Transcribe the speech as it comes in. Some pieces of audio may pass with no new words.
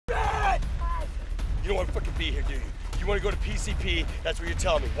don't want to fucking be here, do you? You want to go to PCP, that's what you're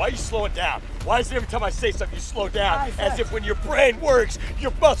telling me. Why are you slowing down? Why is it every time I say something you slow down? As if when your brain works,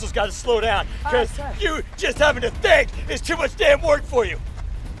 your muscles got to slow down. Because you just having to think is too much damn work for you.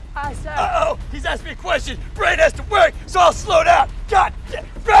 Uh-oh, he's asking me a question. Brain has to work, so I'll slow down. God damn,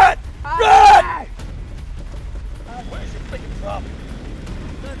 run! Run! What is your freaking problem?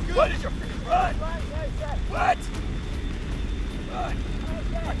 What is your freaking run? What? Run.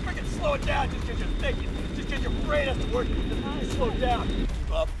 I freaking slow it down just because you're thinking. Just because your brain has to work. Just slow down.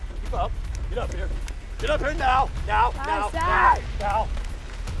 Keep up. Keep up. Get up here. Get up here now. Now. Now. Now. Now.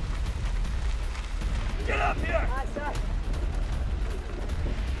 Get up here.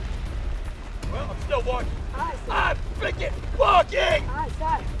 Well, I'm still walking. I'm freaking walking.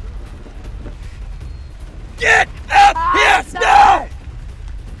 Get up here now.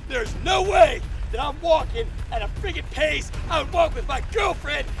 There's no way that I'm walking at a freaking pace I would walk with my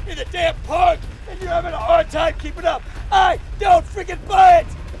girlfriend in the damn park, and you're having a hard time keeping up. I don't freaking buy it!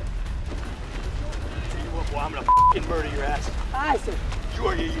 Tell you what, boy, I'm gonna freaking murder your ass.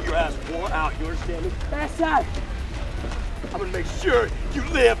 Your ass wore out, you understand me? I'm gonna make sure you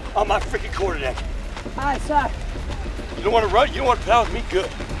live on my freaking quarterdeck. You don't wanna run? You don't wanna pal with me? Good.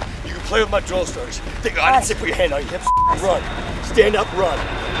 You can play with my drill instructors. Think I didn't say put your hand on your hips. Run. Stand up, run.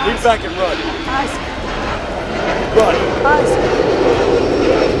 Lean back and run. Run.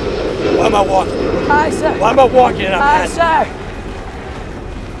 Why am I walking? Why am I walking and I'm passing?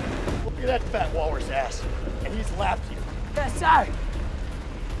 Look at that fat walrus ass. And he's lapped you.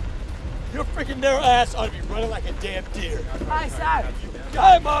 Your freaking narrow ass ought to be running like a damn deer.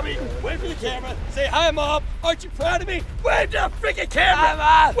 Hi, Mommy. Wave for the camera. Say, hi, Mom. Aren't you proud of me? Wave to the freaking camera.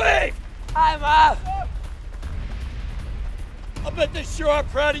 Hi, Mom. Wave. Hi, Mom. I bet they sure are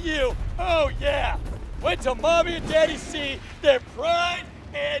proud of you. Oh, yeah. Wait till Mommy and Daddy see their pride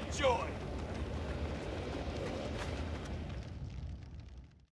and joy.